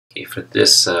Okay, for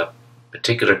this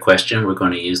particular question, we're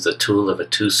going to use the tool of a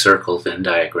two-circle Venn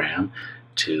diagram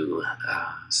to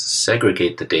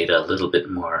segregate the data a little bit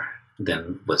more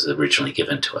than was originally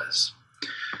given to us.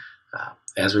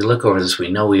 As we look over this, we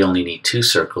know we only need two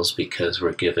circles because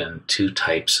we're given two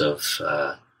types of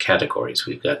categories.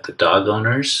 We've got the dog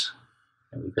owners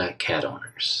and we've got cat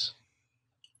owners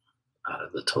out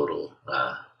of the total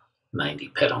 90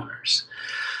 pet owners.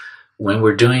 When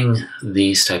we're doing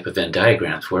these type of Venn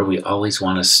diagrams, where we always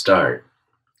want to start,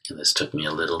 and this took me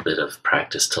a little bit of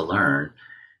practice to learn,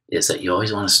 is that you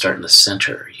always want to start in the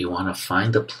center. You want to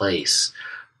find the place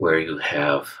where you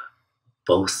have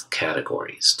both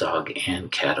categories, dog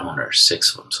and cat owners,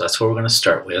 6 of them. So that's what we're going to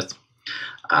start with.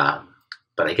 But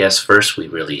I guess first we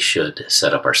really should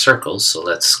set up our circles. So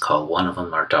let's call one of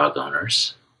them our dog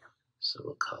owners. So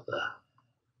we'll call the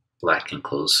black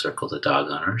enclosed circle the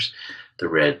dog owners. The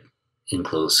red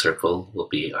enclosed circle will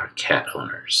be our cat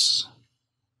owners.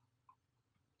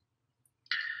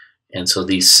 And so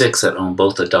these 6 that own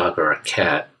both a dog or a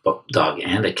cat, dog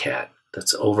and a cat,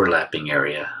 that's overlapping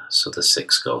area, so the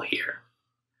 6 go here.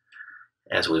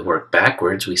 As we work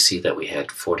backwards, we see that we had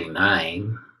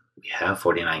 49. We have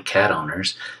 49 cat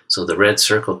owners, so the red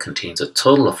circle contains a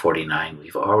total of 49.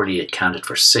 We've already accounted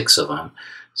for 6 of them,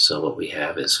 so what we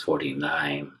have is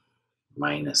 49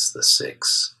 minus the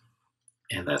 6.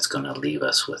 And that's going to leave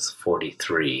us with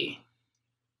 43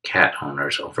 cat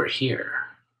owners over here.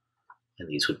 And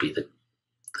these would be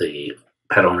the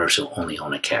pet owners who only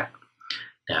own a cat.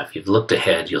 Now, if you've looked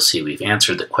ahead, you'll see we've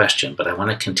answered the question, but I want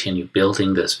to continue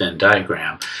building this Venn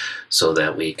diagram so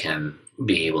that we can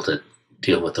be able to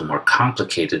deal with a more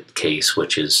complicated case,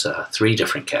 which is 3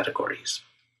 different categories.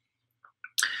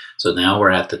 So now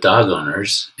we're at the dog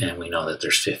owners, and we know that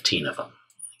there's 15 of them.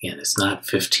 Again, it's not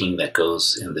 15 that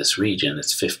goes in this region,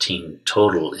 it's 15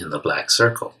 total in the black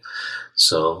circle.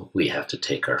 So we have to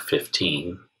take our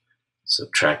 15,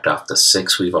 subtract off the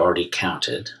 6 we've already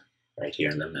counted, right here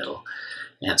in the middle,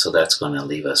 and so that's going to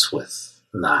leave us with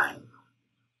 9.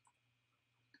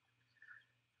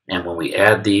 And when we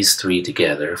add these 3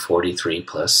 together, 43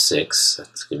 plus 6,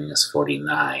 that's giving us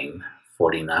 49.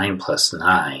 49 plus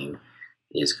 9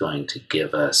 is going to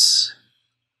give us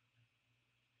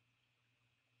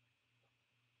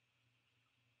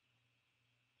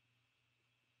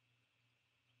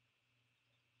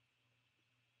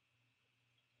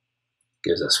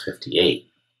gives us 58.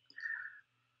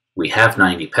 We have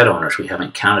 90 pet owners. We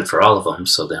haven't counted for all of them,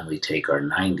 so then we take our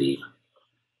 90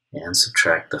 and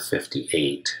subtract the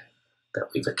 58 that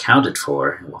we've accounted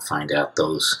for, and we'll find out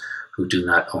those who do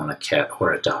not own a cat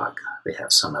or a dog. They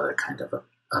have some other kind of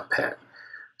a pet.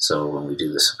 So when we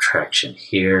do the subtraction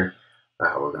here,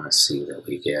 we're going to see that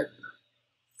we get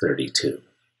 32.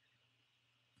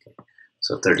 Okay.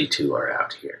 So 32 are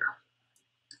out here.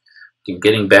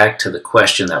 Getting back to the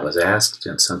question that was asked,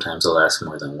 and sometimes they'll ask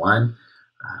more than one,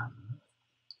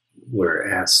 we're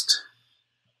asked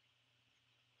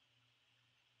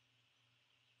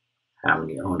how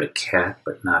many own a cat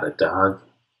but not a dog,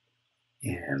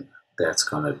 and that's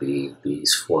going to be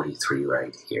these 43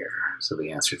 right here. So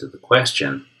the answer to the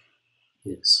question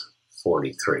is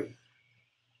 43.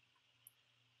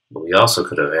 But we also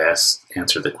could have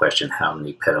answered the question how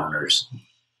many pet owners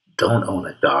don't own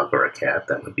a dog or a cat,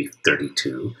 that would be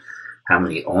 32. How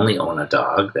many only own a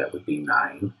dog, that would be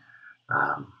 9.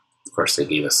 Of course, they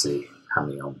gave us how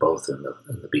many own both in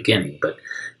the beginning, but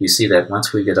you see that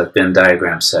once we get a Venn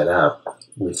diagram set up,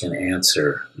 we can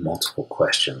answer multiple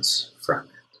questions